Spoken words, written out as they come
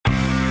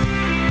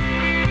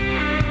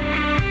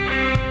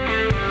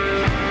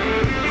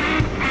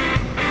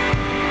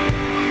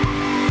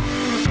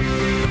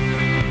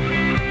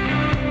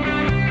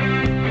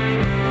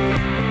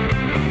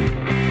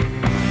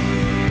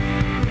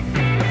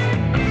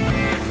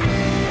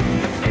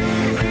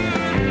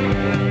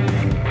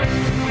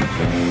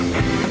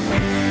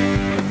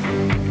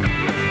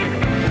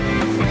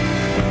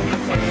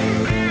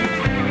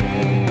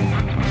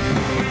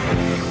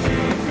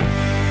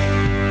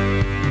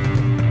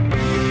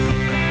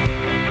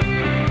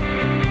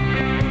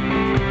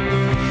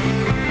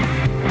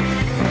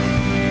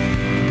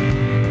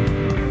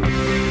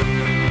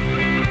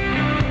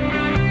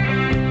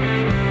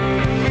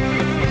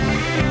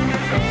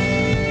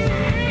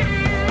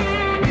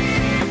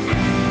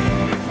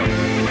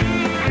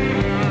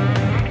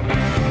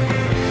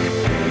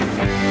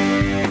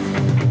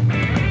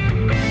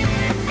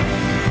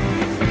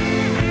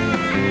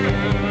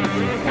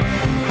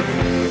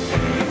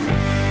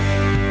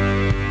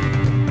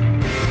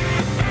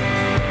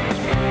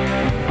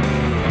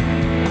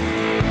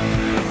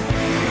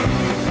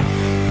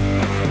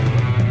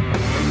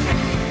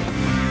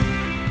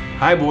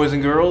Hi boys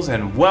and girls,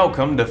 and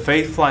welcome to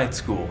Faith Flight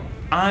School.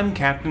 I'm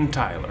Captain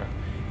Tyler.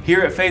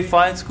 Here at Faith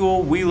Flight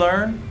School we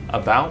learn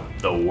about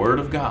the Word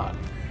of God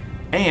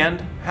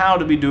and how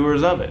to be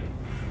doers of it.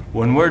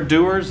 When we're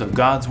doers of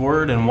God's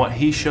Word and what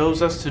He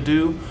shows us to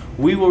do,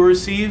 we will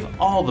receive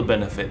all the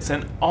benefits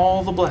and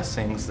all the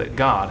blessings that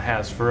God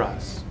has for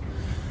us.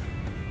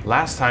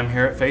 Last time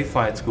here at Faith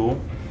Flight School,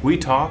 we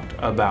talked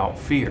about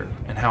fear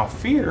and how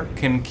fear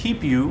can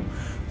keep you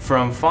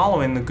from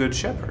following the Good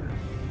Shepherd.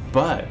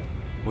 But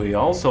we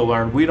also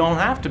learned we don't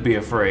have to be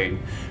afraid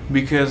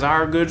because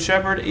our Good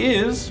Shepherd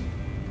is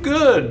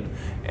good.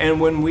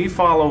 And when we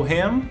follow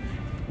Him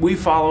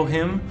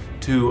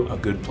to a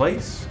good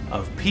place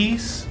of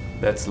peace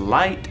that's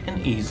light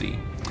and easy.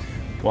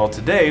 Well,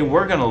 today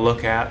we're going to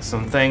look at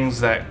some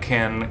things that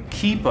can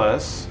keep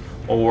us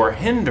or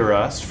hinder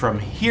us from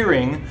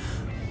hearing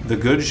the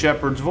Good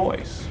Shepherd's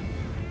voice.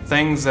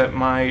 Things that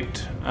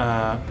might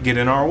get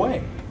in our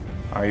way.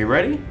 Are you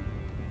ready?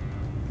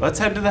 Let's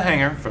head to the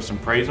hangar for some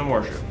praise and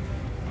worship.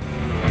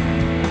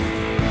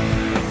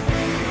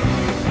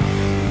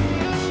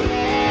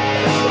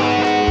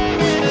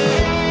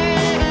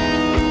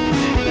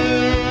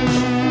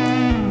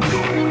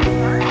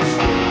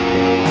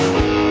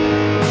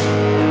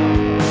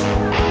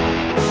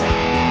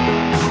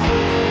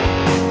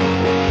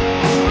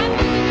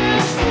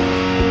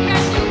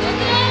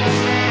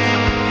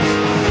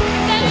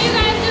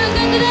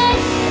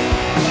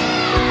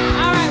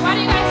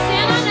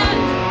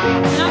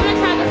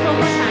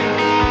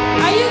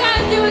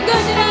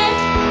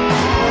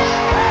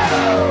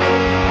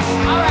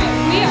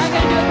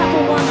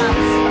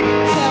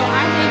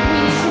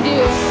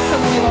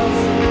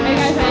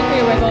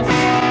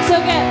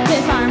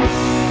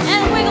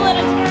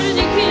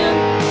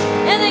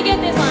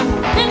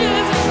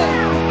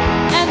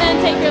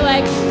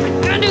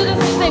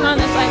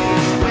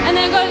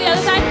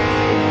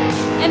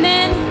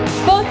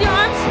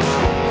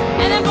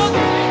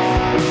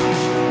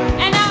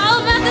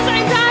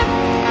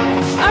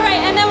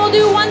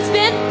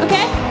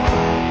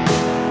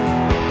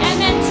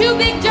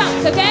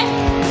 Okay?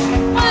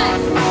 1,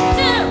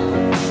 2.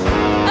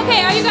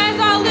 Okay, are you guys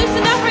all loose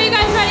enough? Are you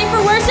guys ready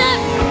for worship?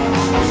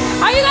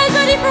 Are you guys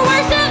ready for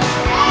worship?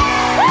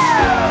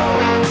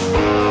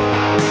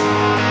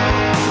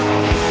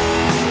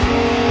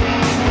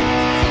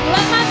 Sing,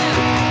 let my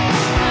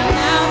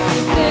mouth be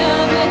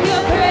filled with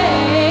your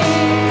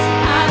praise.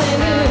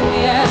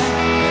 Hallelujah.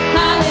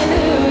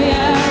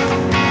 Hallelujah.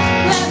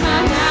 Let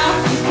my mouth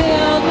be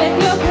filled with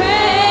your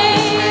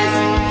praise.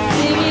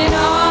 Sing it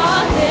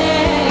all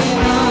day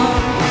long.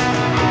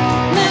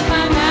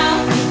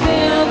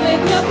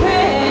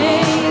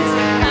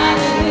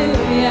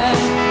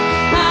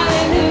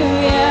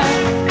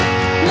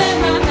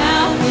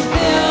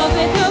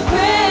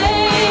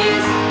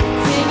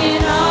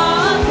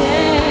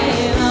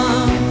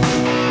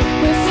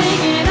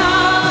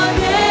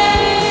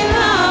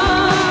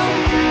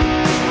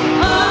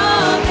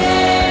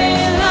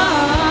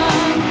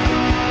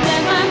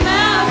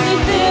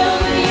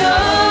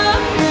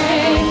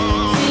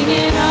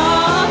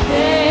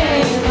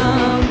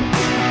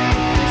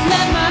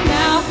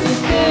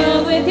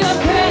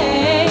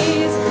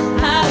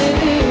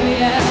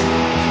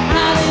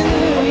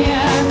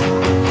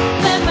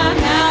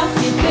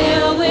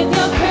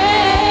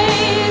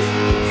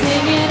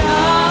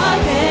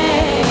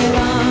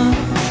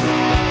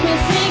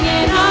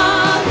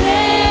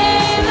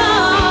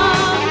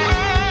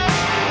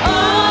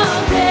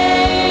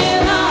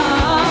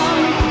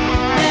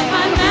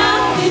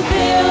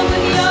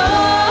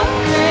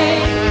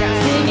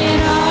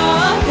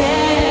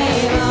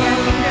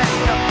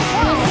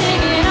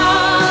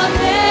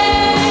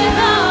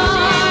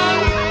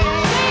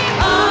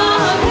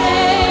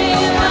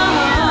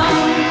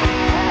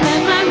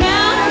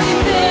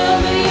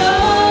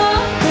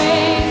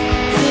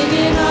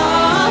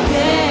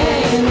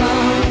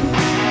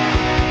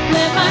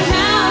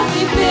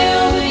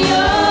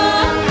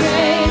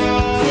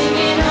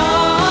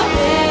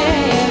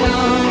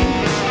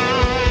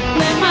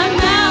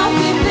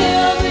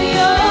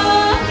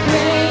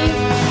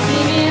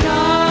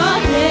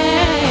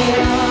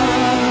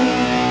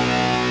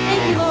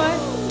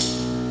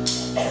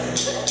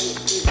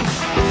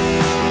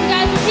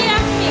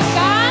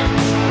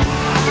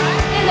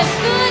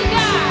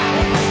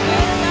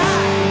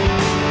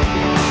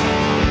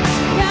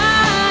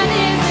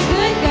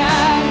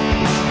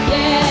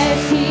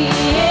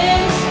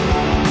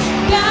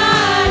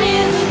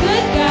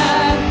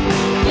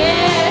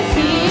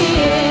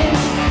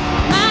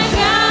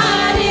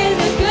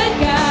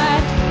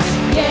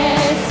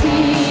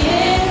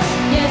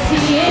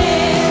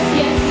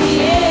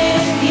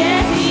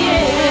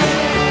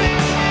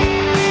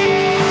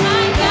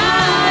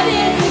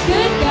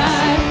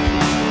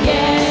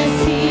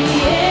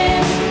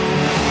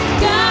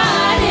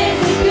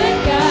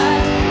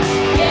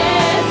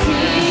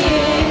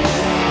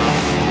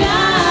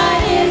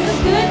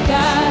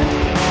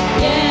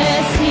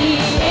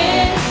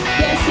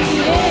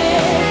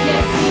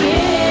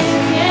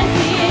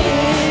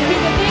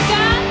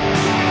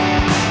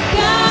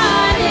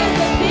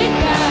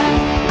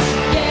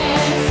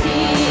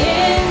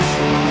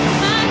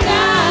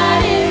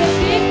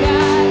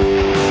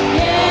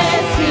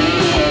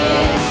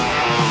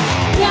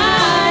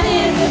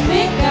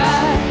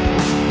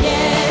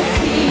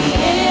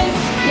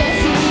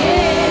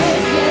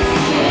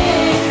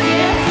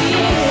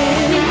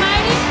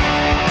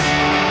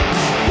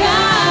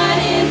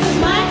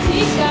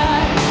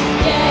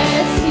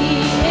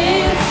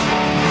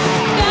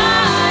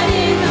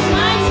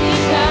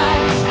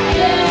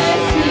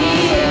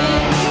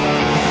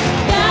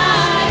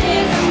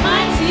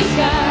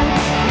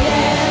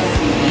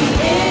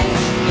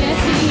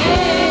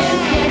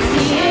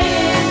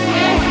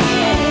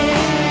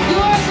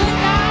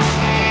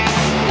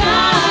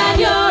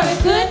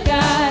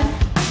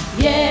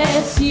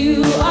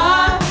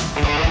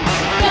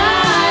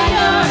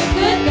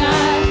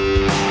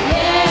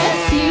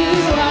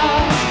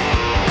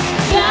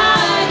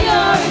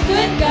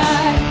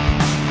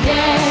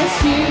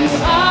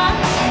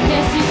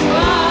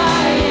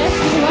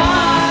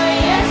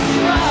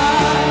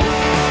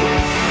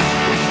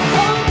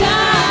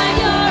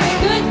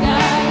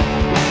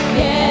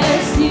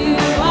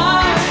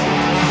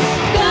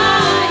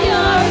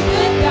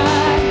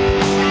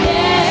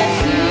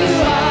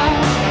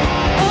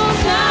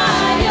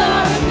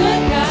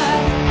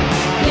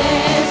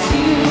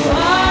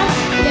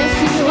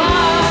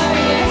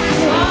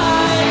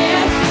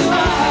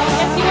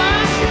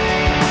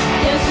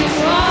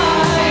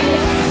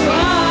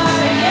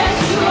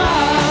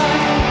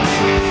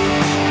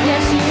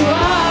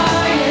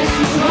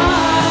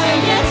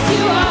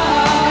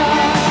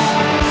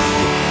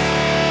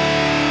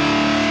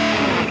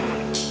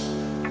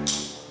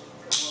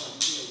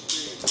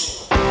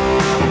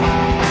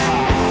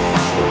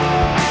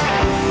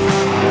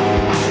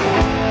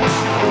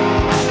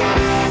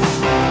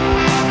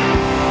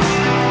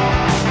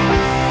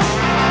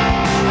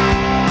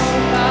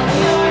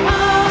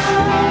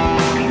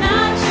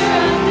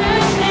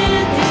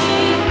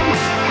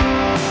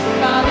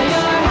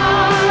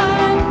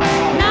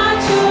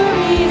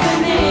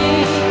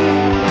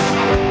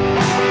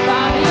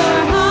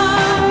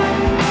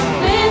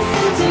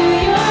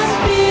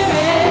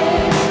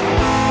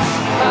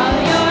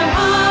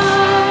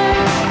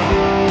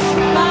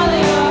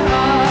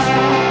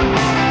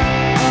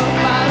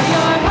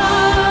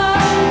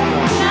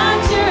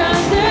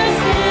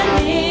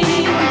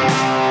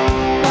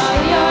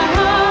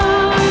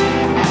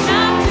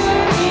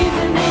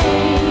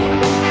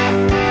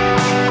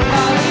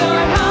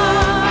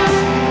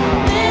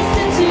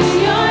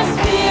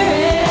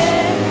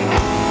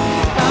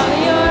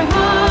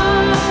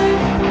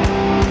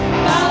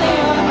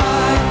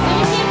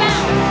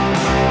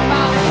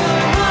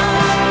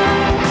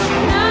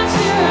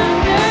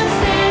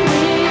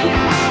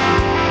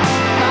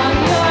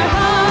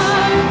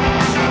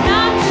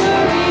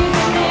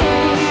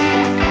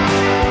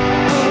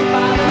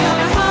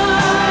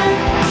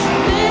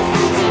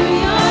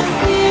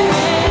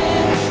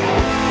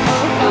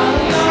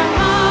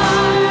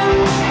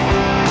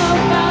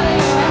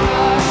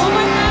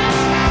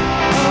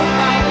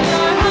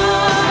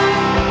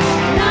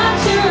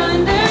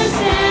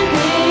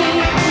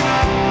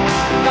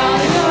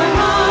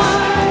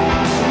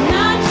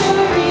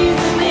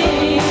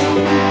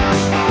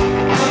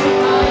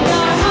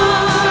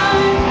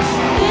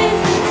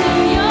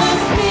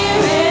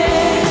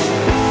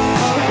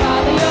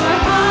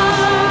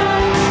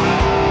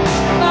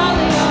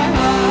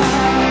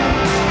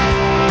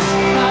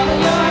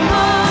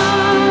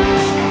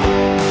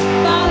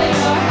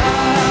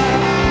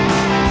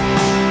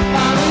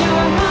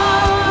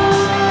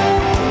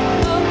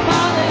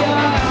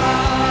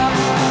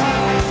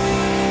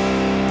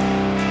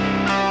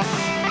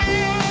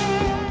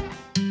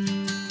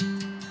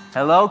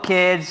 Hello,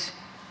 kids.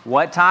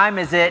 What time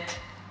is it?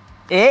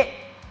 It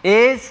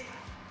is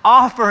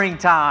offering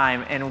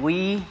time, and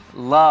we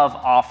love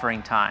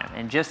offering time.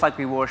 And just like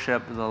we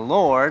worship the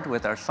Lord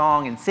with our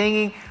song and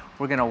singing,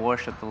 we're going to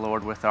worship the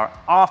Lord with our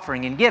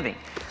offering and giving.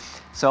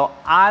 So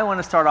I want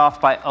to start off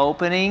by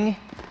opening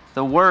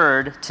the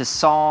word to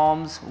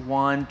Psalms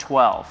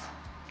 112.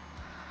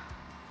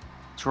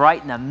 It's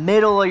right in the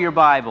middle of your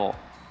Bible.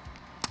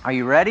 Are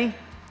you ready?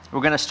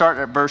 We're going to start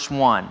at verse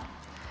 1.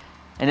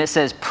 And it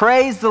says,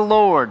 "Praise the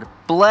Lord.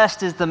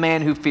 Blessed is the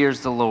man who fears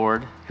the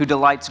Lord, who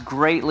delights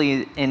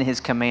greatly in his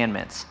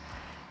commandments.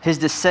 His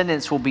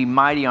descendants will be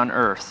mighty on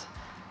earth.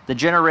 The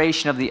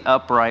generation of the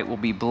upright will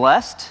be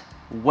blessed.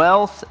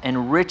 Wealth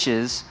and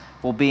riches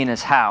will be in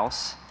his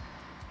house,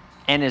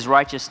 and his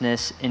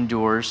righteousness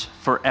endures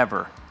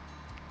forever."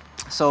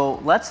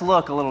 So let's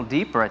look a little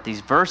deeper at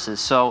these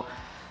verses. So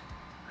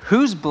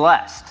who's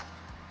blessed?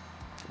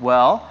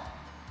 Well,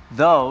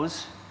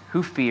 those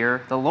who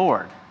fear the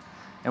Lord.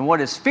 And what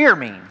does fear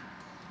mean?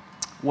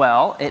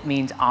 Well, it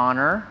means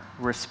honor,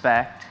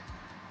 respect.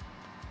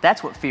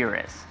 That's what fear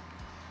is.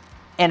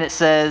 And it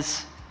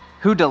says,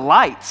 who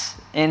delights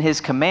in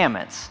his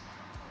commandments.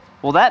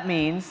 Well, that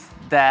means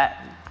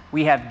that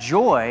we have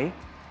joy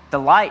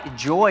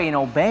in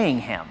obeying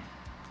him.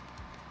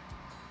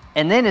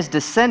 And then his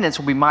descendants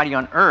will be mighty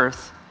on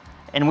earth,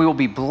 and we will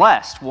be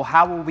blessed. Well,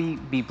 how will we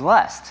be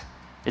blessed?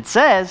 It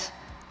says,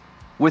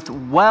 with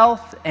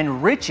wealth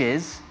and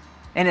riches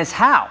in his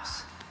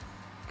house.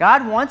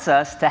 God wants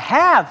us to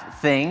have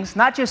things,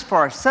 not just for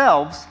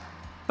ourselves,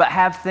 but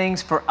have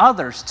things for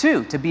others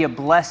too, to be a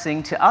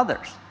blessing to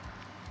others.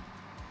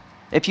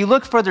 If you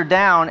look further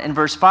down in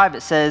verse 5,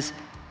 it says,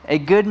 "A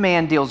good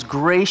man deals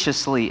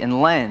graciously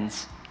and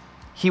lends.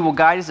 He will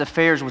guide his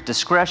affairs with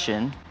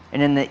discretion."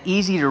 And in the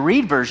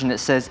easy-to-read version, it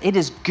says, "It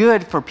is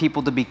good for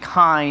people to be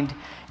kind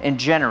and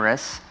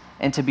generous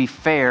and to be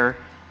fair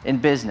in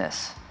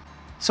business."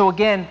 So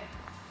again,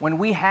 when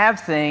we have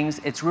things,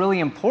 it's really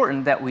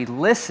important that we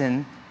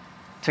listen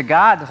to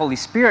God, the Holy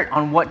Spirit,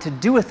 on what to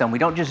do with them. We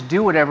don't just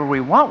do whatever we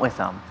want with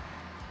them.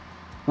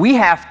 We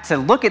have to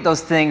look at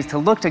those things, to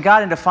look to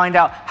God and to find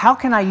out, how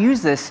can I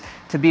use this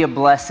to be a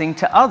blessing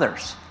to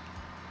others?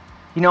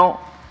 You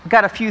know, we've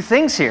got a few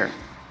things here.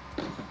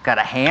 We've got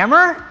a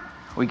hammer,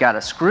 we got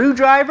a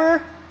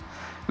screwdriver,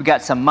 we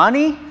got some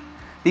money.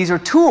 These are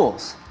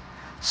tools.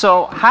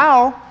 So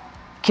how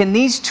can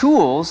these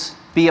tools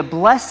be a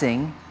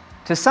blessing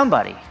to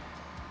somebody?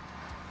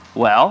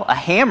 Well, a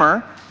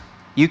hammer,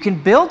 you can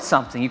build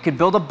something. You could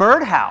build a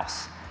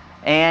birdhouse,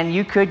 and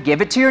you could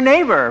give it to your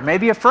neighbor,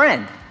 maybe a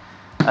friend.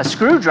 A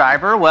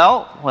screwdriver,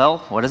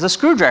 well, what does a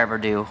screwdriver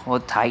do? Well,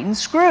 it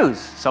tightens screws.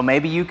 So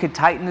maybe you could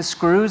tighten the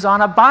screws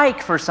on a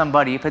bike for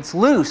somebody if it's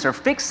loose, or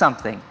fix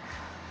something.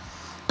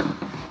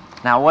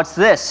 Now, what's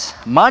this?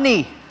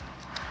 Money.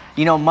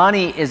 You know,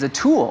 money is a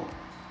tool.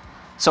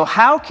 So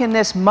how can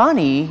this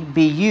money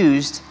be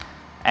used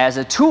as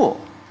a tool?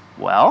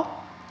 Well,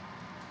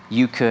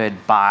 you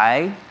could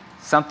buy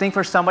something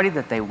for somebody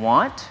that they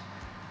want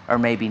or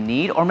maybe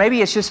need, or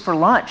maybe it's just for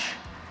lunch.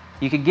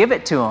 You could give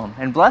it to them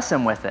and bless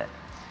them with it.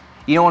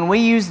 You know, when we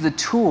use the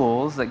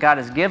tools that God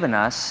has given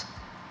us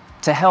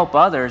to help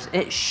others,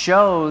 it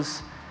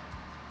shows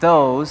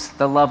those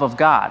the love of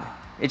God.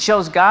 It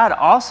shows God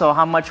also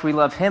how much we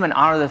love him and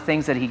honor the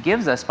things that he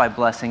gives us by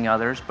blessing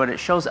others, but it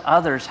shows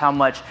others how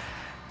much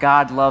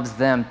God loves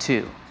them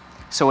too.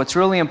 So it's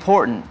really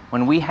important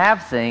when we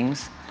have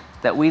things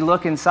that we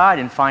look inside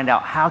and find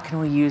out, how can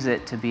we use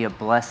it to be a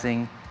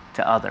blessing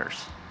to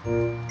others?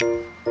 And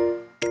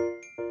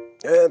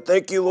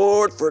thank you,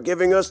 Lord, for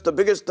giving us the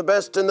biggest, the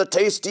best, and the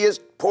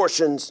tastiest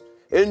portions.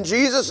 In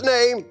Jesus'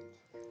 name,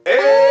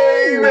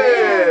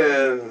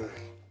 amen.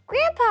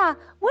 Grandpa,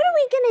 what are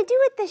we going to do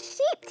with the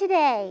sheep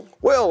today?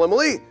 Well,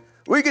 Emily,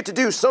 we get to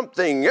do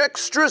something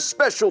extra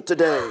special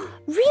today.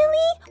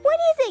 Really? What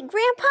is it,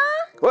 Grandpa?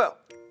 Well,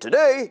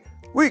 today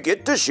we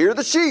get to shear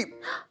the sheep.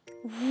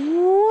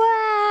 Wow!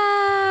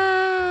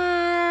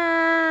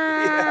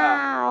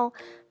 Yeah.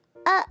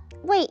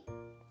 Wait,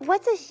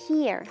 what's a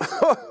shear?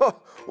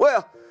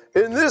 Well,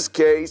 in this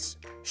case,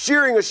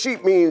 shearing a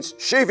sheep means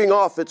shaving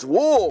off its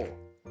wool.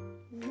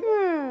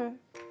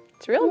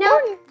 It's real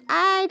important.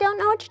 I don't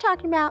know what you're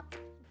talking about.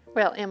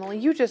 Well, Emily,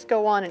 you just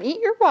go on and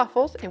eat your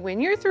waffles, and when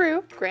you're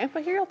through,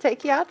 Grandpa here will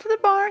take you out to the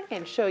barn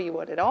and show you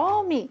what it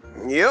all means.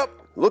 Yep,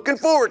 looking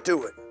forward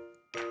to it.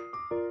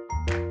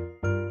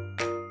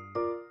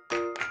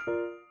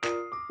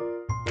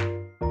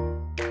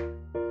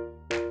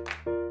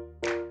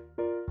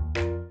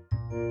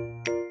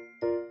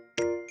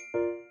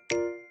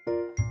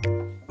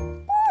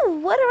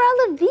 What are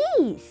all of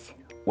these?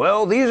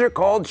 Well, these are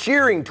called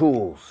shearing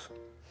tools.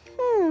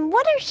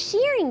 What are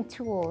shearing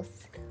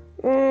tools?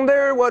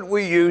 They're what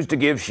we use to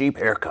give sheep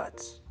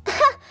haircuts.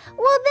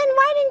 Well, then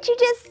why didn't you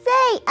just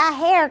say a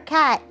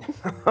haircut?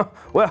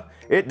 Well,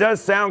 it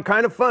does sound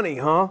kind of funny,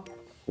 huh?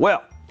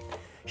 Well,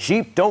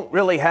 sheep don't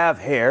really have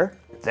hair,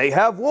 they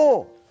have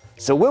wool.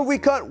 So when we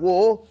cut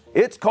wool,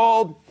 it's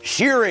called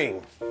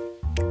shearing.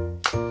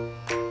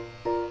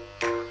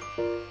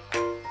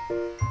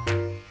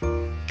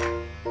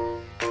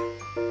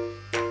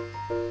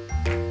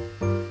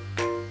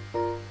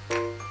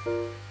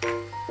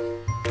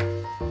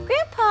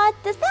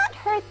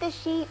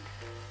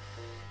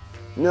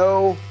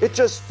 No, it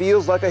just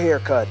feels like a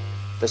haircut.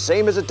 The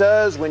same as it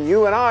does when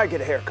you and I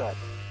get a haircut.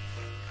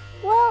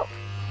 Well,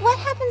 what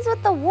happens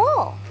with the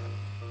wool?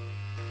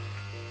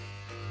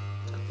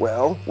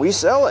 Well, we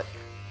sell it.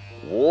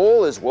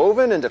 Wool is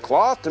woven into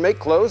cloth to make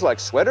clothes like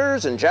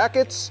sweaters and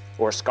jackets,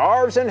 or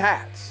scarves and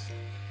hats.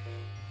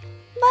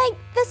 Like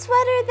the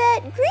sweater that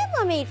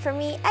Grandma made for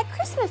me at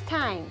Christmas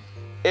time.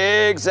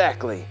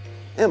 Exactly.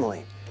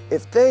 Emily,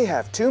 if they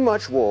have too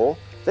much wool,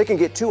 they can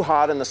get too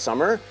hot in the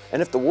summer, and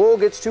if the wool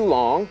gets too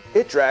long,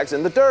 it drags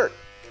in the dirt.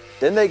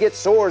 Then they get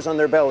sores on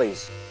their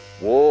bellies.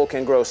 Wool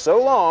can grow so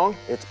long,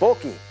 it's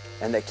bulky,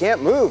 and they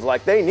can't move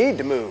like they need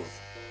to move.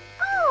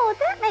 Oh,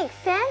 that makes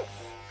sense.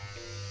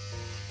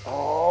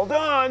 All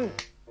done.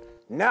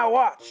 Now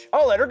watch,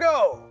 I'll let her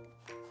go.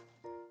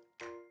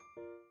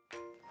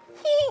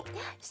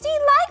 She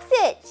likes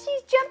it.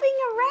 She's jumping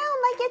around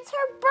like it's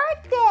her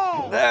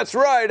birthday. That's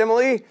right,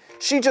 Emily.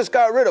 She just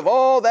got rid of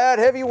all that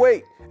heavy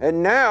weight,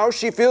 and now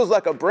she feels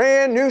like a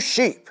brand new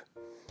sheep.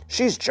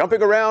 She's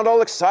jumping around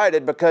all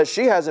excited because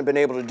she hasn't been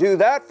able to do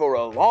that for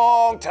a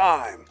long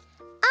time.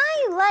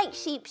 I like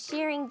sheep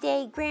shearing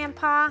day,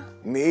 Grandpa.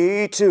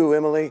 Me too,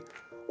 Emily.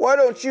 Why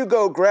don't you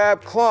go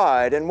grab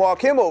Clyde and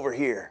walk him over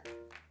here?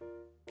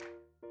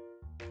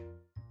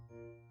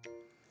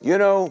 You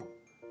know,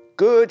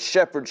 good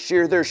shepherds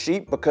shear their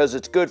sheep because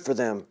it's good for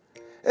them.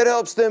 It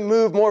helps them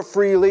move more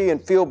freely and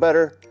feel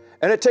better,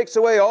 and it takes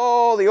away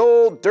all the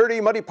old,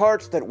 dirty, muddy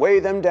parts that weigh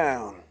them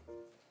down.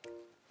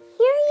 Here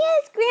he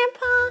is,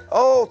 Grandpa.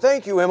 Oh,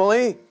 thank you,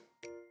 Emily.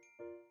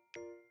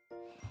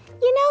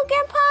 You know,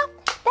 Grandpa,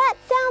 that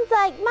sounds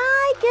like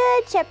my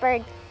good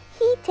shepherd.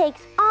 He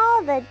takes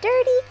all the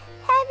dirty,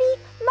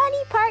 heavy,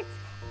 muddy parts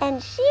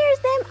and shears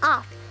them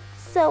off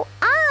so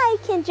I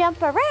can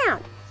jump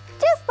around,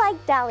 just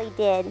like Dolly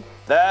did.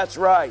 That's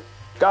right.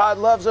 God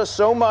loves us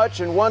so much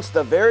and wants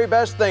the very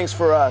best things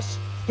for us.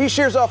 He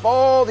shears off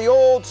all the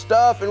old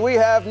stuff and we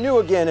have new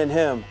again in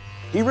him.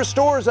 He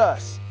restores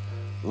us.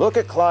 Look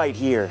at Clyde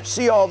here.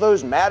 See all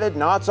those matted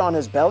knots on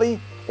his belly?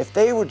 If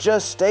they would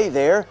just stay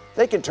there,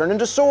 they can turn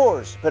into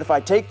sores. But if I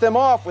take them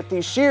off with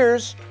these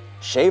shears,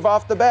 shave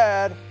off the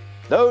bad,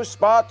 those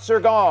spots are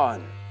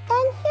gone.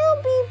 And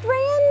he'll be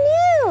brand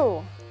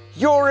new.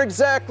 You're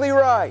exactly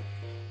right.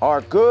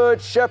 Our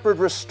good shepherd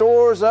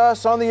restores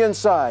us on the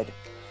inside.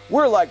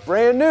 We're like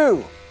brand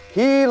new.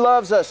 He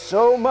loves us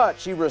so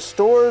much, he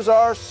restores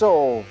our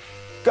soul.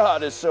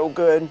 God is so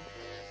good.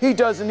 He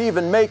doesn't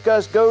even make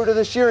us go to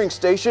the shearing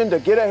station to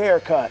get a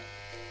haircut.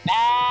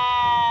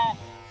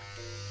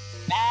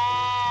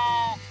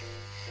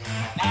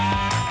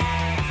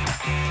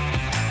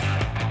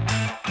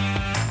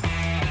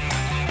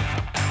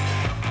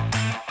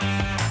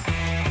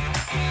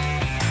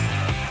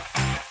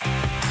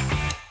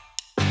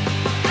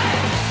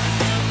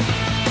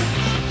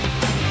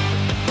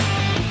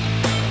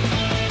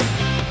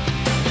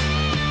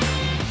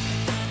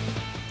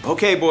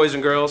 Okay, boys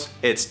and girls,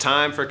 it's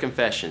time for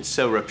confession.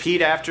 So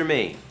repeat after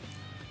me.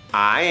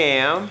 I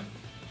am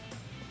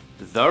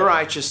the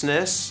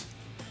righteousness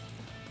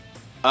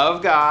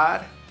of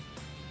God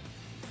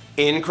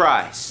in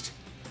Christ.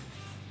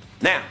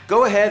 Now,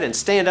 go ahead and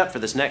stand up for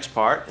this next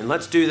part, and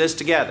let's do this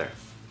together.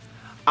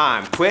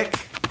 I'm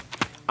quick,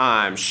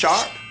 I'm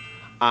sharp,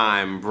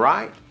 I'm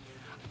bright,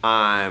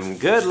 I'm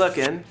good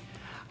looking,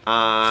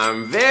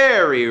 I'm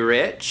very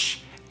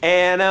rich,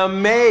 and a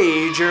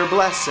major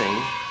blessing.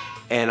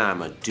 And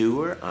I'm a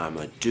doer, I'm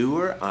a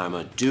doer, I'm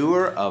a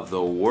doer of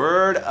the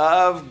Word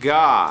of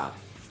God.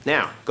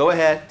 Now, go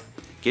ahead,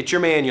 get your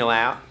manual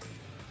out,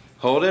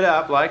 hold it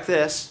up like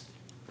this.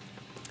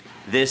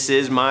 This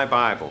is my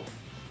Bible.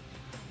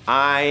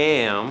 I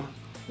am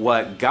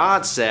what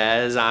God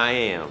says I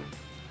am.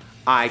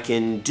 I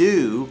can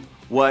do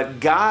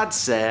what God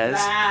says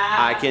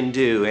I can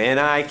do, and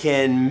I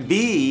can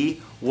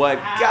be what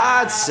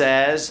God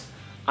says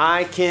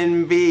I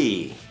can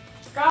be.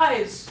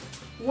 Guys,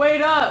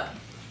 wait up.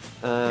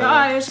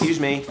 Guys. Excuse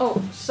me.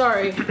 Oh,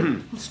 sorry.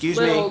 Excuse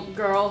Little me.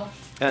 girl.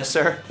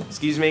 Sir,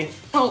 excuse me.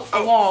 Oh,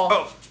 a wall.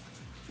 Oh.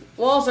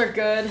 Walls are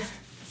good.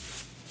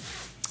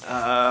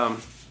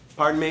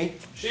 Pardon me?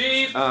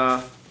 Sheep!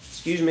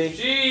 Excuse me.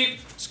 Sheep!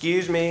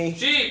 Excuse me.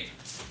 Sheep!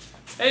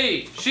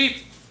 Hey, sheep!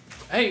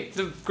 Hey,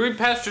 the green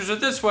pastures are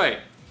this way.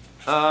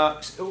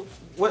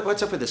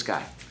 What's up with this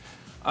guy?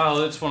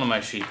 Oh, it's one of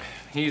my sheep.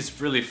 He's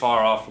really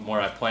far off from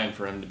where I planned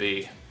for him to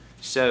be.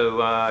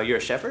 So, you're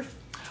a shepherd?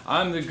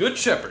 I'm the good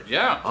shepherd,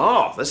 yeah.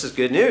 Oh, this is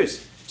good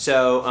news.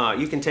 So,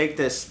 you can take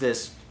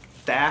this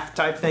staff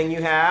type thing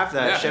you have,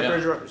 that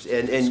shepherd's,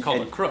 and it's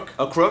called a crook.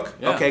 A crook?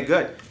 Yeah. Okay,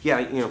 good.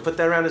 Yeah, put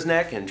that around his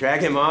neck and drag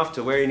him off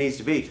to where he needs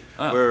to be.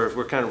 Oh.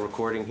 We're kind of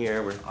recording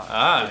here. We're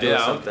doing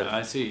something. Okay,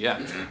 I see,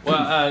 yeah.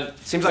 Well,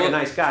 seems like a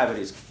nice guy, but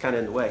he's kind of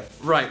in the way.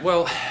 Right,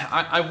 well,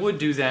 I would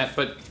do that,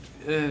 but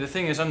the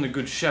thing is, I'm the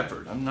good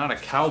shepherd. I'm not a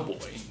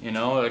cowboy,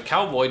 A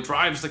cowboy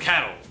drives the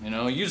cattle,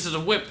 uses a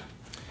whip,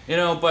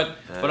 but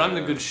I'm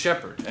the good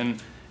shepherd,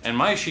 and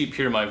my sheep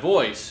hear my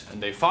voice,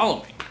 and they follow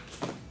me.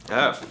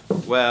 Oh,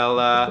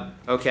 well,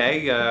 okay,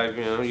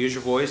 use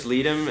your voice,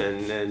 lead him,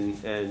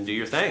 and do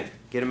your thing.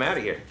 Get him out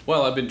of here.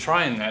 Well, I've been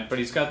trying that, but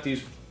he's got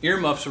these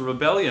earmuffs of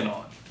rebellion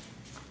on.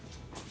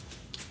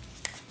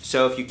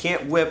 So if you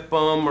can't whip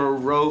them or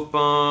rope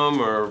them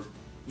or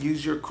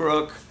use your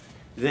crook,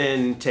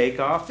 then take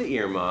off the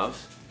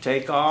earmuffs,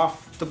 take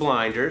off the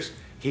blinders.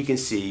 He can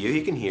see you,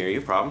 he can hear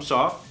you, problem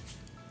solved.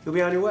 You'll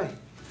be on your way.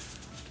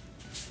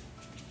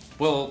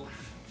 Well,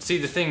 see,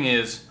 the thing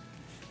is,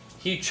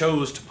 he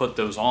chose to put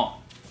those on.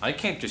 I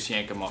can't just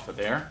yank him off of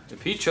there.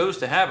 If he chose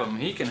to have them,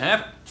 he can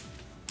have them.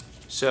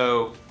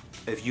 So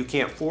if you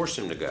can't force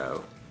him to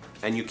go,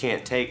 and you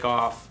can't take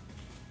off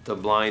the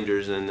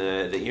blinders and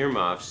the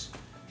earmuffs,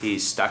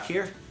 he's stuck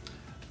here?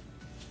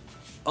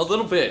 A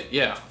little bit,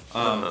 yeah.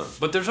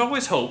 But there's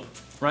always hope,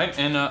 right?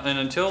 And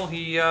until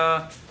he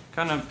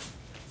kind of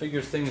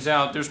figures things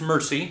out, there's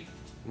mercy,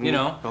 you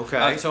know.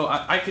 Okay. So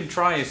I could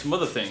try some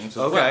other things. As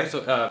Okay.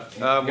 Well.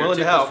 So, willing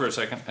to take help. this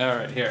for a second. All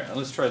right, here.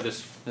 Let's try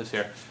this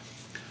here.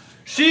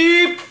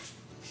 Sheep!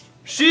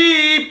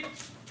 Sheep!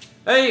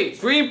 Hey,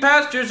 green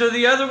pastures are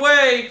the other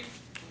way.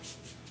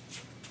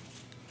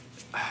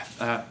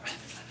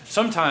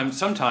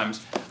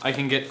 Sometimes I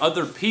can get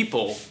other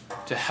people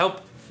to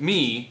help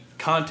me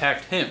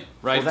contact him,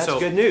 right? Well, that's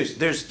good news.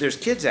 There's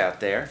kids out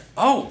there.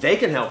 Oh, They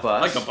can help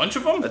us. like a bunch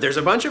of them? There's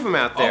a bunch of them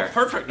out there. Oh,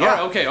 perfect. Yeah.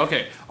 All right,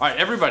 okay. All right,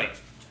 everybody.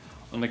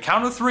 On the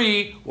count of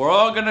 3, we're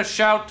all gonna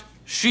shout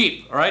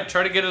sheep. All right,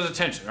 try to get his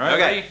attention. All right,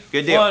 Okay, ready?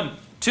 good deal. 1,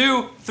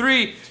 2,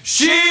 3,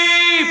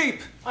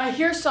 sheep! I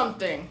hear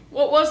something.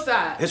 What was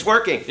that? It's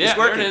working. Yeah, it's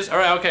working. there it is. All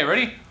right, okay,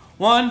 ready?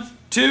 1,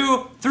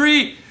 2,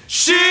 3,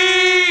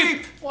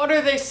 sheep! What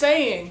are they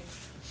saying?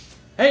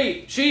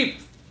 Hey, sheep!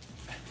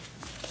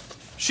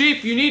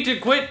 Sheep, you need to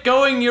quit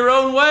going your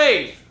own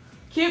way.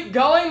 Keep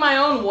going my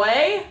own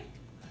way?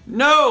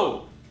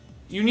 No,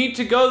 you need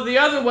to go the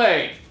other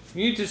way.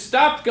 You need to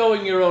stop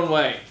going your own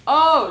way.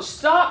 Oh,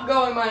 stop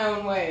going my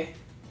own way.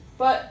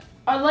 But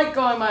I like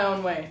going my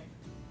own way.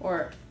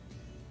 Or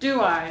do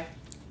I?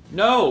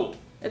 No.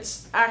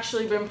 It's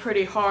actually been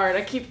pretty hard.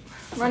 I keep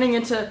running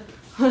into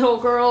little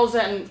girls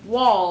and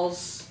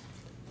walls.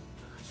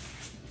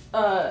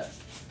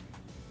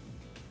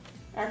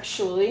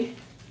 Actually.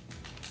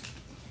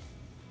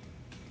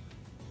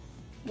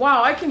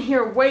 Wow, I can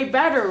hear way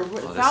better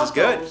without This is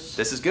good. those.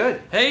 This is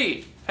good.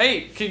 Hey,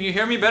 can you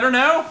hear me better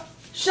now?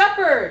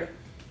 Shepherd!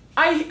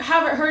 I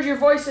haven't heard your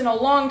voice in a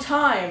long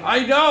time.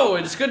 I know,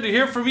 it's good to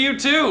hear from you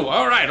too.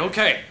 All right,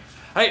 okay.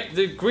 Hey,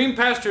 the green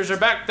pastures are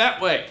back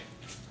that way.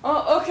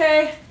 Oh,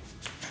 okay.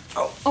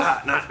 Oh,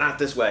 not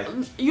this way.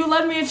 You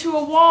led me into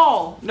a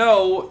wall.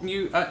 No,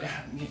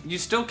 you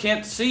still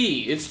can't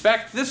see. It's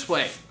back this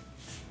way.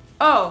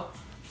 Oh.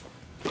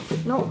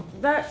 No,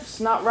 that's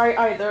not right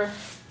either.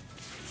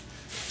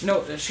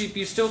 No, sheep,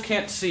 you still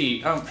can't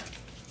see.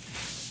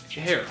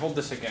 Here, hold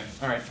this again.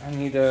 All right, I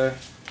need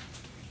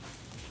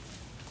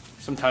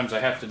sometimes I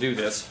have to do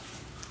this.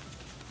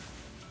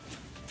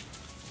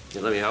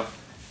 You let me help.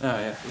 Oh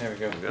yeah, there we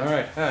go. All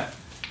right,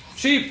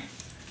 sheep,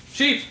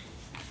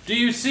 do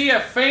you see a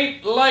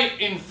faint light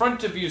in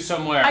front of you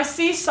somewhere? I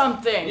see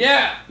something.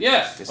 Yeah,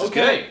 yes. This is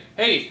okay. good.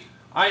 Hey,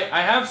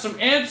 I have some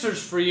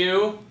answers for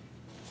you.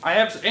 I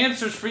have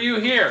answers for you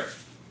here.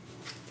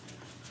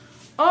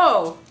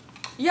 Oh,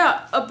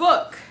 yeah, a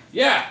book.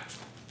 Yeah.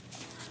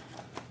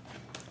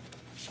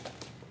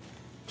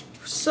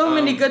 So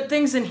many good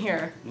things in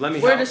here. Let me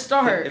Where help. to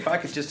start? If I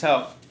could just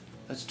help.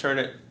 Let's turn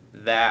it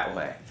that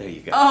way. There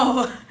you go.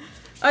 Oh,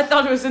 I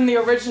thought it was in the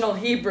original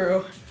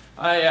Hebrew.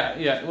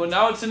 Yeah. Well,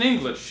 now it's in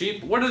English.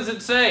 Sheep. What does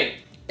it say?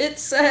 It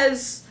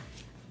says...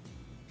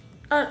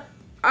 I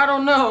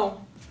don't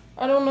know.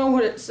 I don't know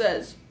what it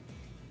says.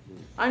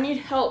 I need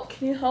help.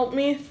 Can you help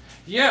me?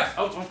 Yeah,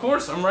 of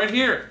course. I'm right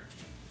here.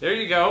 There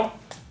you go.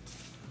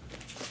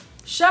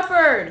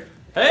 Shepherd!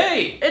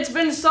 Hey! It's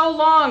been so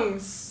long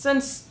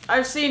since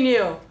I've seen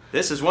you.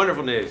 This is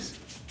wonderful news.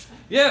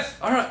 Yes.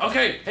 All right.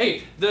 Okay.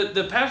 Hey,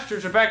 the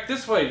pastures are back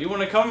this way. You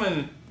want to come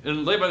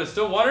and lay by the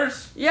still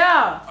waters?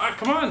 Yeah. All right,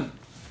 come on.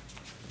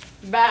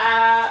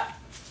 Bah.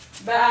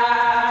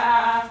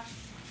 Bah.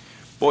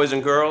 Boys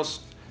and girls,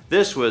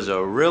 this was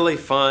a really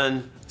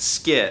fun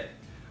skit,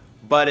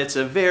 but it's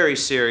a very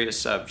serious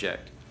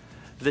subject.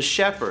 The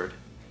shepherd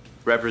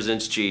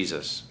represents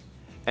Jesus,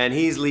 and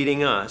he's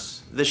leading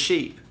us, the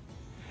sheep.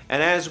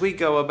 And as we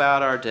go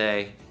about our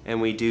day and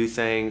we do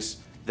things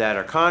that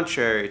are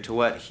contrary to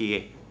what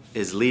he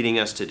is leading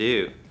us to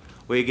do,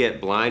 we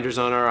get blinders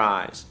on our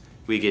eyes,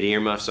 we get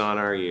earmuffs on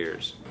our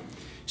ears.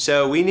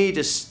 So we need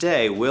to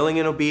stay willing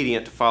and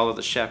obedient to follow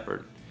the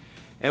shepherd.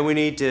 And we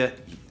need to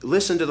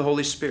listen to the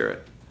Holy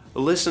Spirit,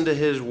 listen to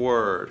his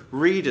word,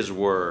 read his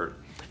word,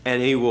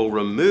 and he will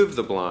remove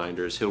the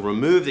blinders, he'll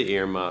remove the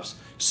earmuffs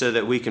so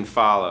that we can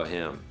follow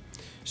him.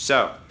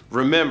 So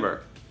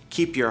remember,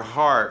 keep your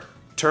heart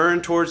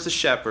turned towards the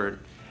shepherd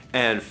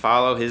and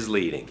follow his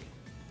leading.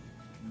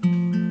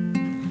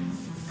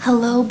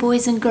 Hello,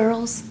 boys and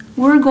girls.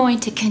 We're going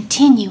to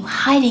continue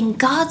hiding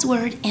God's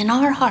word in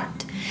our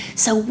heart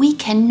so we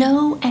can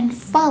know and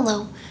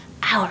follow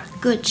our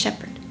good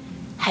shepherd.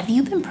 Have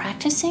you been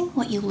practicing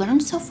what you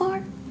learned so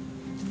far?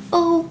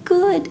 Oh,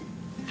 good.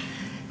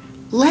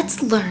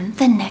 Let's learn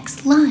the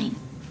next line.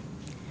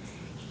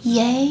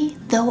 Yea,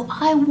 though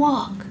I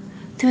walk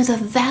through the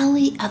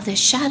valley of the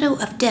shadow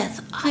of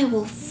death, I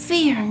will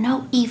fear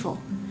no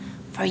evil,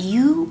 for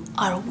you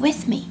are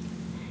with me.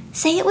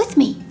 Say it with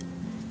me.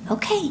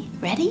 Okay,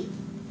 ready?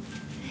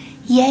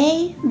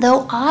 Yea,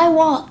 though I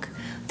walk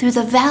through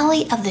the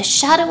valley of the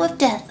shadow of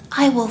death,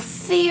 I will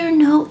fear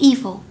no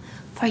evil,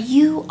 for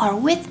you are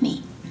with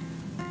me.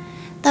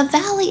 The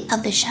valley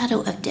of the shadow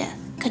of death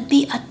could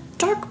be a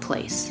dark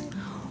place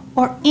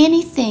or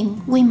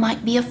anything we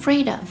might be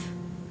afraid of.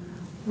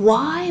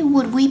 Why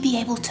would we be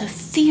able to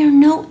fear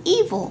no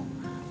evil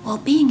while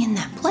being in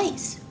that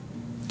place?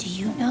 Do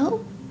you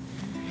know?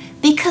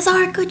 Because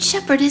our Good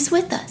Shepherd is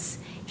with us.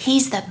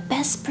 He's the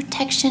best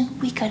protection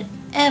we could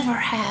ever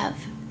have.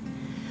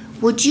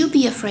 Would you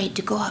be afraid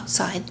to go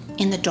outside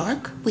in the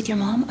dark with your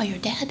mom or your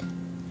dad?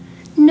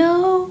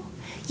 No.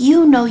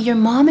 You know your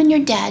mom and your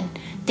dad,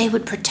 they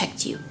would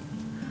protect you.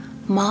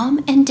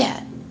 Mom and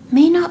dad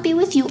may not be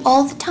with you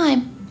all the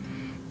time,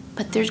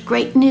 but there's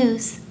great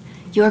news.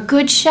 Your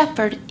Good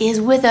Shepherd is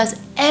with us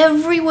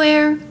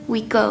everywhere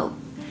we go.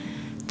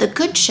 The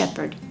Good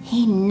Shepherd,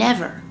 he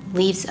never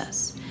leaves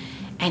us,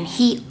 and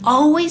he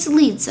always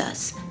leads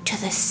us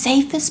to the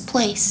safest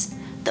place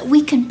that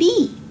we can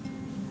be.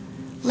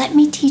 Let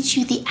me teach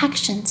you the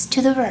actions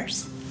to the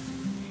verse.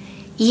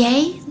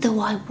 Yea, though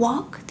I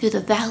walk through the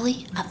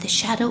valley of the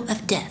shadow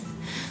of death.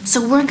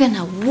 So we're going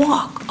to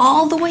walk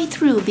all the way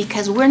through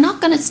because we're not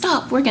going to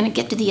stop. We're going to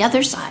get to the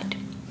other side.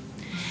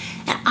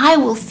 And I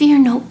will fear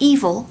no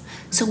evil.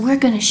 So we're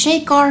going to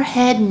shake our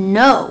head,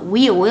 no,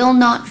 we will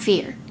not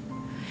fear.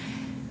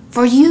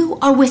 For you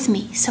are with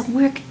me. So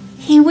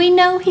we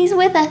know he's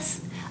with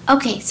us.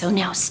 Okay, so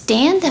now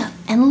stand up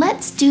and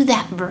let's do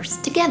that verse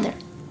together.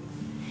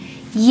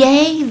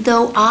 Yea,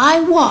 though I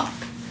walk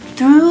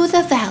through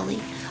the valley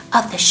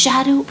of the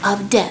shadow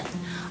of death,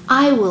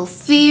 I will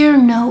fear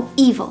no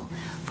evil,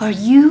 for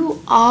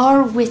you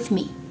are with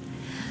me.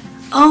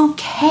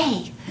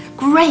 Okay,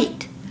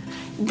 great.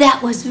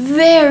 That was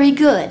very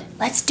good.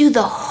 Let's do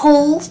the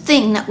whole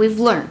thing that we've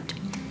learned.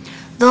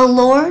 The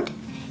Lord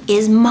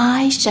is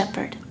my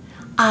shepherd.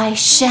 I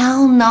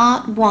shall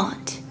not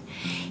want.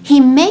 He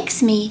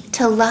makes me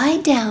to lie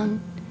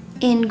down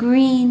in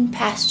green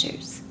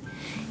pastures.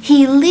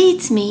 He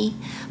leads me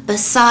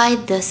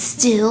beside the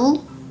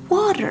still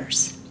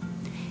waters.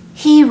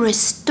 He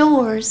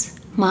restores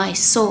my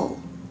soul.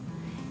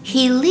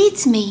 He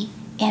leads me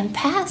in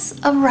paths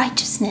of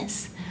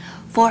righteousness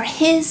for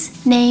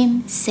his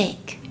name's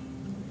sake.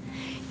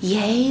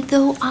 Yea,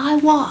 though I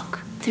walk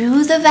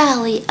through the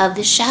valley of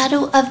the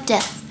shadow of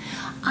death,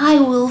 I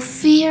will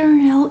fear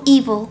no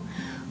evil,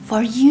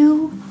 for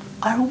you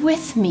are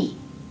with me.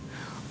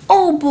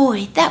 Oh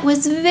boy, that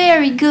was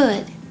very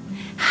good.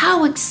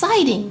 How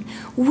exciting.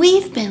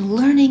 We've been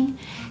learning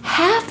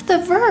half the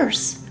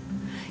verse.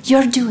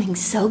 You're doing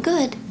so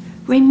good.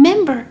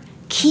 Remember,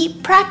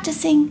 keep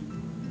practicing.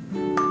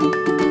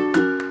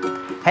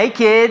 Hey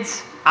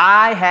kids,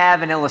 I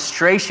have an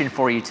illustration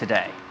for you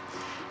today.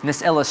 And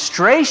this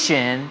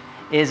illustration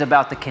is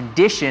about the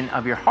condition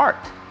of your heart.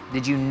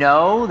 Did you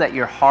know that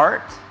your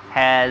heart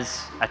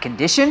has a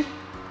condition?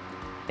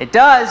 It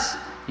does.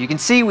 You can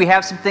see we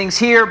have some things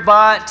here,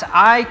 but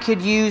I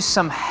could use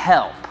some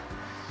help.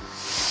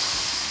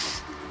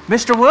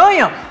 Mr.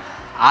 William.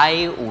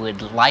 I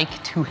would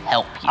like to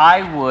help you.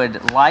 I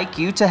would like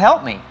you to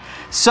help me.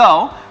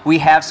 So we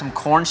have some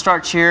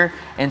cornstarch here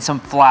and some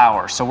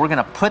flour. So we're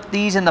gonna put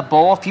these in the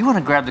bowl. If you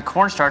wanna grab the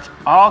cornstarch,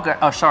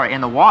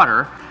 and the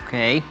water.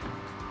 Okay.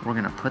 We're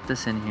gonna put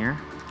this in here.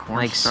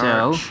 Like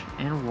Cornstarch so.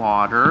 and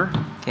water.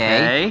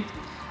 Okay.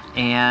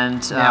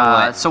 And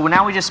now what? so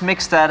now we just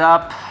mix that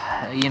up.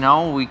 You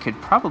know, we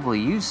could probably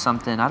use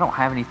something. I don't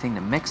have anything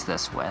to mix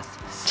this with.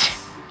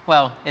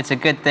 Well, it's a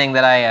good thing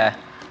that I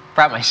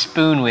brought my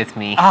spoon with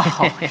me.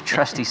 Oh, your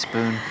trusty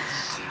spoon.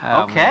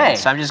 Okay. Man.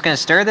 So I'm just gonna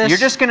stir this? You're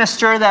just gonna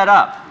stir that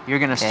up. You're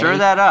gonna stir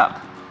that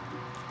up.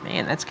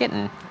 Man, that's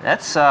getting...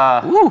 That's,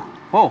 woo,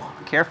 whoa,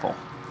 careful.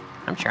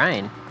 I'm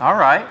trying. All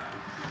right.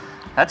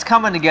 That's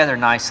coming together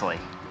nicely.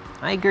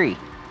 I agree.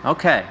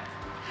 Okay.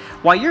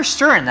 While you're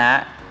stirring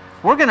that,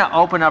 we're gonna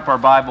open up our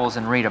Bibles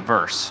and read a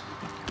verse.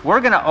 We're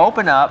gonna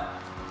open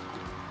up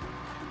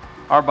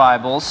our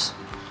Bibles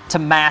to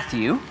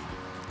Matthew,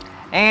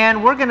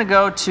 and we're gonna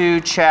go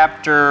to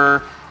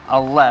chapter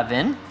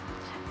 11,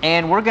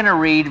 and we're gonna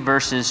read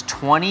verses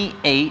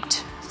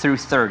 28 through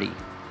 30.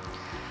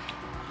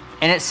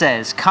 And it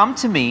says, "Come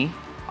to me,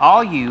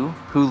 all you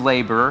who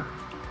labor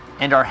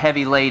and are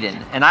heavy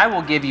laden, and I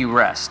will give you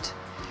rest.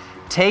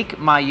 Take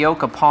my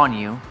yoke upon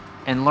you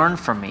and learn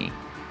from me,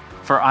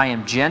 for I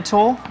am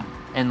gentle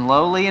and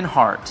lowly in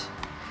heart,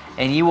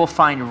 and you will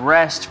find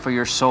rest for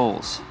your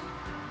souls.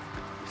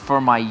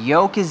 For my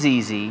yoke is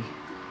easy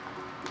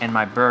and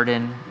my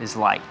burden is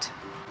light."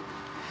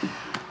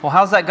 Well,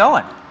 how's that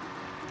going?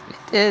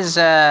 It is,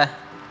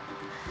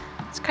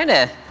 it's kind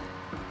of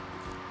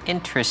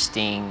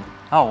interesting.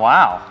 Oh,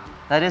 wow.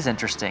 That is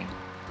interesting.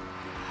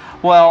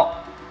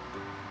 Well,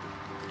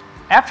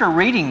 after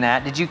reading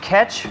that, did you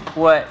catch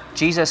what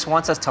Jesus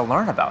wants us to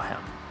learn about him?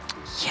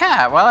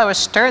 Yeah, while I was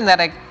stirring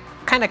that, I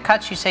kind of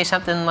caught you say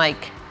something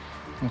like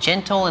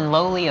gentle and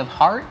lowly of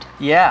heart.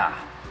 Yeah.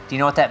 Do you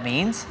know what that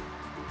means?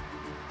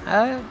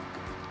 I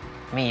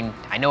mean,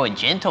 I know what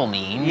gentle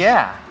means.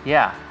 Yeah,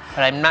 yeah.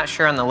 But I'm not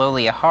sure on the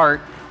lowly of heart.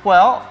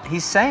 Well,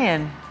 he's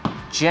saying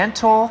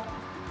gentle,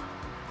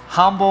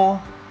 humble,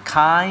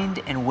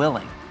 kind, and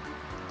willing.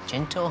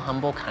 Gentle,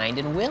 humble, kind,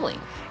 and willing.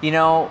 You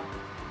know,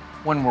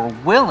 when we're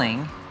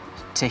willing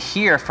to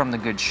hear from the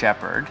Good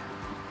Shepherd,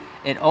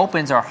 it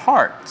opens our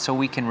heart so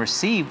we can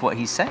receive what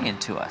he's saying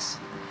to us.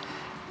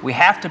 We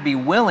have to be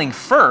willing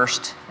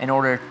first in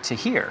order to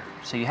hear.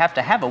 So you have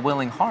to have a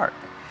willing heart.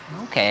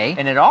 Okay.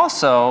 And it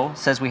also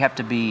says we have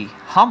to be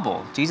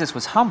humble. Jesus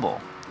was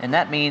humble, and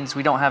that means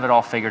we don't have it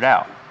all figured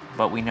out,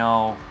 but we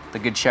know the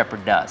Good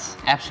Shepherd does.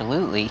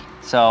 Absolutely.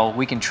 So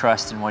we can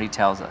trust in what he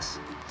tells us.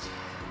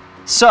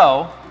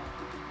 So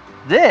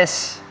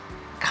this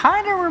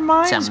kind of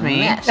reminds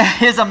me,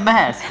 is a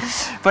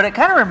mess, but it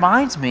kind of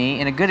reminds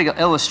me in a good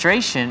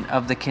illustration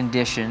of the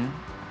condition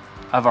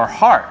of our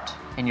heart.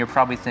 And you're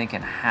probably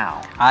thinking,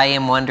 how? I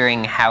am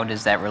wondering, how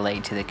does that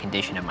relate to the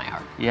condition of my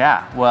heart?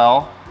 Yeah,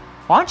 well,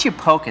 why don't you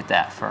poke at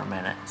that for a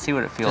minute, see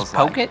what it feels Just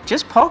like. poke it?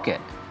 Just poke it.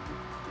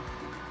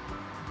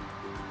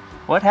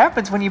 What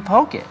happens when you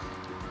poke it?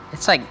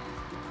 It's like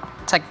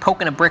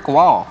poking a brick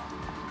wall.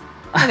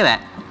 Look at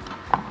that.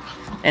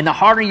 And the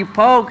harder you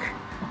poke,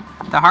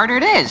 the harder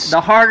it is. The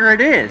harder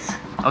it is.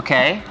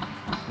 Okay.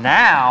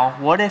 Now,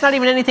 what if... It's not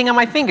even anything on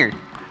my finger.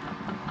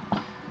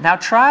 Now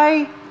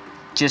try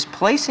just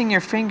placing your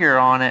finger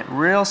on it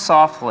real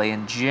softly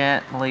and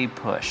gently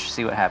push.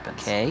 See what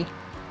happens. Okay.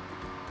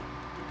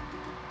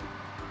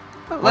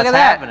 Look What's at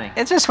that. happening?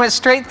 It just went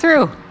straight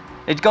through.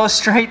 It goes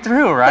straight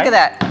through, right? Look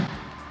at that.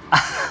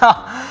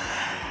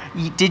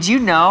 Did you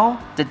know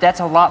that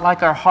that's a lot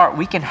like our heart?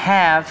 We can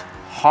have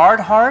hard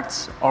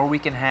hearts or we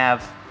can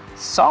have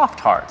soft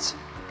hearts.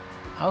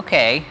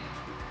 Okay.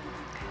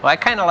 Well, I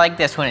kind of like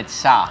this when it's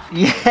soft.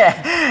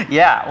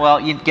 Yeah. Well,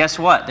 guess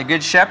what? The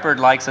Good Shepherd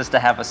likes us to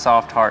have a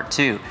soft heart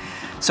too.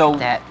 So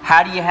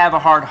how do you have a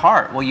hard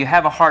heart? Well, you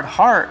have a hard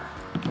heart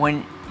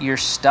when you're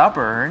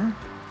stubborn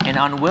and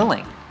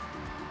unwilling.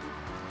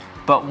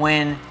 But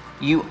when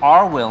you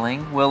are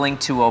willing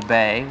to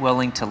obey,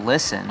 willing to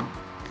listen,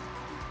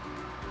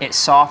 it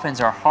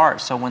softens our heart.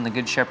 So when the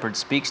Good Shepherd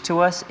speaks to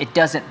us, it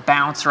doesn't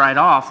bounce right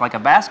off like a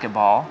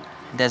basketball.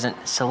 It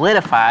doesn't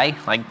solidify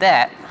like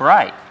that.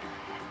 Right.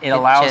 It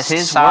allows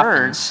his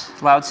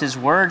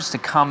words to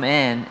come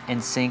in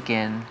and sink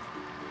in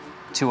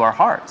to our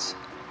hearts.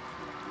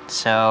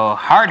 So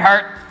hard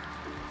heart,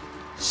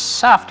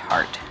 soft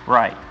heart.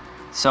 Right.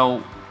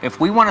 So if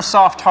we want a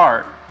soft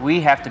heart, we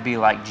have to be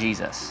like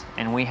Jesus.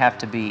 And we have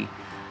to be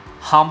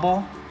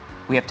humble,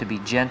 we have to be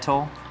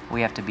gentle,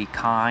 we have to be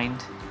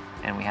kind,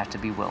 and we have to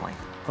be willing.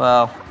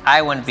 Well,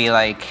 I want to be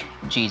like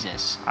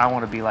Jesus. I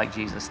want to be like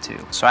Jesus too.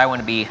 So I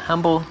want to be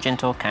humble,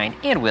 gentle, kind,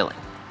 and willing.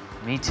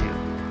 Me too.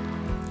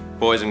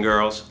 Boys and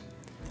girls,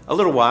 a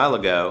little while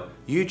ago,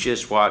 you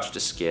just watched a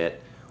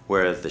skit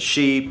where the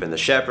sheep and the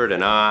shepherd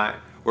and I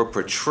were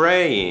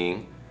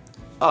portraying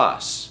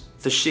us,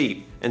 the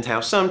sheep, and how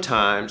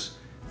sometimes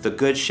the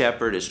Good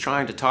Shepherd is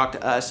trying to talk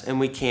to us and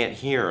we can't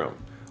hear him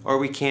or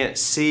we can't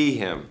see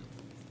him.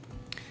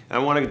 And I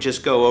want to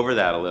just go over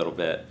that a little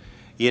bit.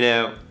 You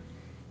know,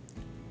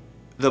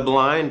 the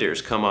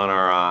blinders come on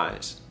our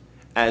eyes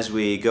as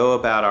we go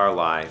about our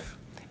life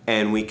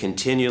and we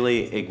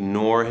continually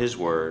ignore his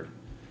word.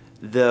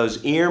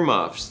 Those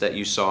earmuffs that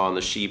you saw on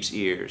the sheep's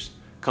ears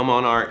come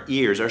on our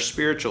ears, our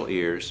spiritual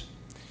ears,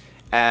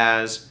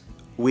 as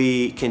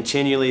we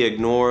continually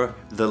ignore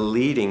the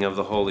leading of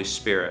the Holy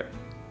Spirit.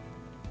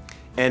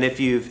 And if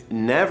you've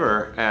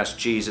never asked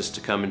Jesus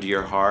to come into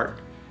your heart,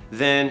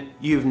 then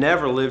you've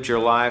never lived your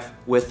life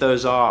with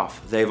those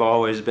off. They've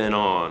always been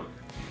on.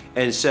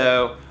 And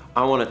so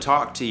I want to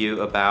talk to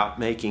you about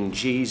making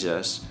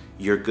Jesus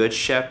your Good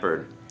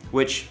Shepherd,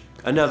 which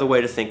another way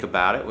to think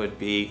about it would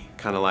be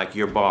kind of like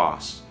your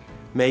boss,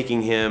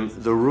 making him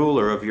the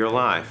ruler of your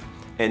life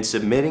and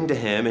submitting to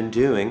him and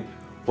doing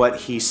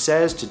what he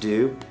says to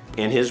do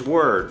in his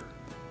word.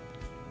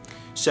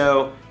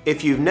 So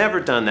if you've never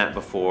done that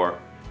before,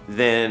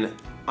 then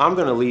I'm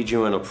going to lead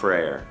you in a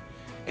prayer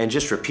and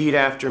just repeat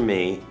after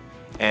me,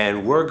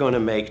 and we're going to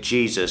make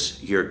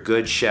Jesus your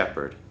Good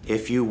Shepherd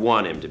if you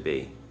want him to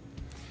be.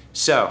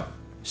 So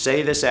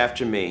say this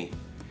after me.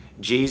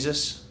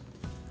 Jesus,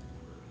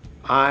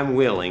 I'm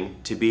willing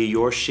to be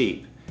your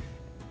sheep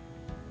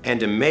and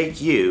to make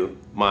you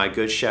my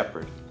Good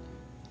Shepherd.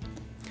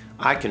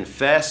 I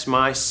confess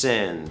my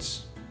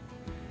sins,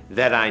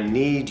 that I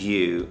need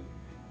you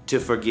to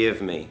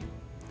forgive me.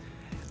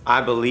 I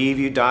believe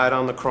you died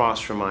on the cross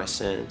for my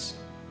sins.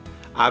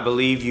 I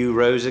believe you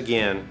rose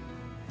again.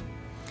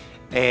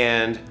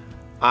 And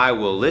I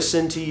will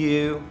listen to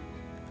you,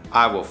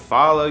 I will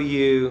follow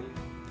you,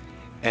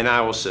 and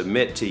I will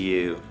submit to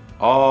you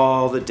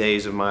all the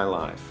days of my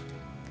life.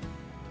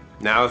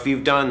 Now, if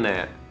you've done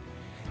that,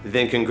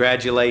 then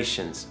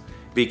congratulations.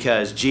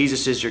 because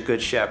Jesus is your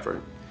good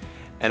shepherd.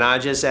 And I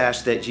just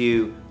ask that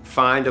you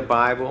find a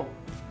Bible,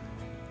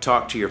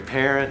 talk to your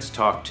parents,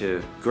 talk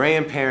to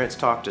grandparents,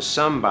 talk to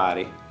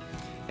somebody,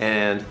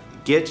 and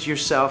get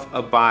yourself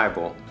a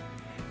Bible.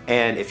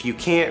 And if you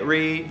can't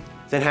read,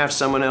 then have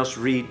someone else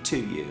read to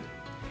you.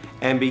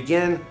 And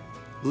begin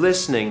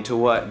listening to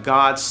what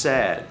God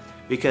said,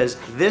 because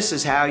this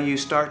is how you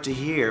start to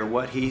hear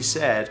what He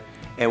said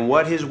and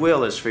what His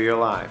will is for your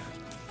life.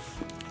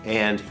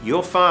 And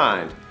you'll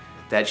find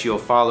that you'll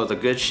follow the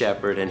Good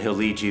Shepherd, and He'll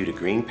lead you to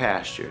green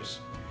pastures.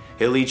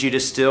 He'll lead you to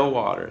still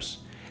waters,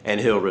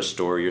 and He'll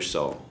restore your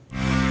soul.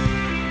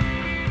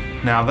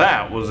 Now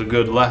that was a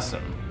good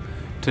lesson.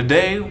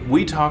 Today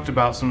we talked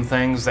about some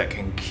things that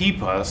can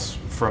keep us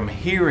from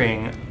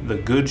hearing the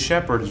Good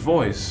Shepherd's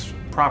voice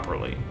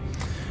properly.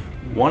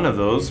 One of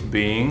those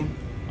being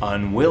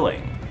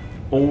unwilling,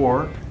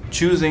 or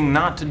choosing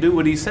not to do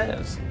what He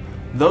says.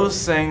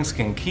 Those things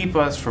can keep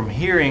us from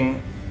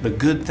hearing the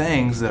good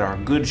things that our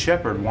Good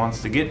Shepherd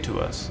wants to get to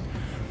us.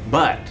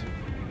 But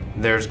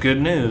there's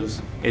good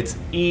news. It's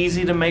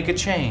easy to make a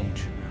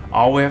change.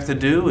 All we have to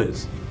do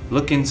is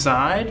look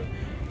inside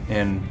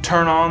and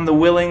turn on the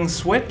willing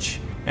switch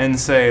and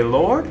say,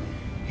 Lord,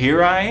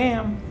 here I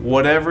am.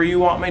 Whatever you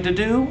want me to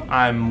do,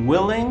 I'm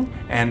willing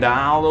and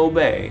I'll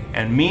obey.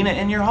 And mean it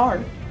in your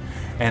heart.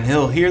 And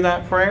He'll hear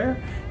that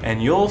prayer,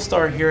 and you'll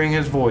start hearing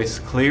His voice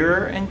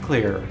clearer and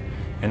clearer.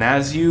 And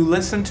as you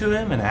listen to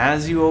Him and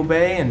as you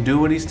obey and do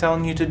what He's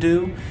telling you to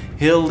do,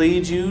 He'll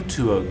lead you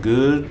to a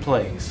good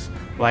place,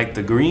 like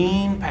the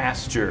green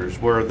pastures,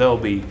 where there'll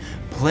be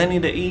plenty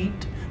to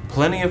eat,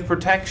 plenty of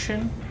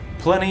protection,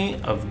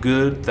 plenty of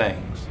good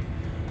things.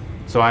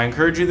 So I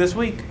encourage you this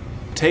week,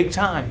 take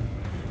time,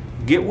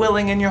 get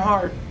willing in your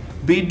heart,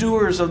 be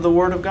doers of the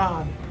Word of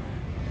God,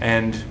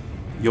 and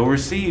you'll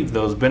receive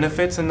those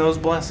benefits and those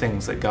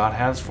blessings that God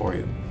has for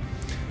you.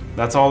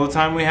 That's all the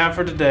time we have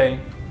for today.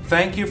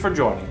 Thank you for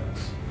joining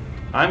us.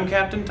 I'm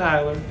Captain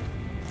Tyler,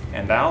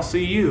 and I'll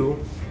see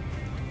you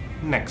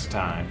next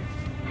time.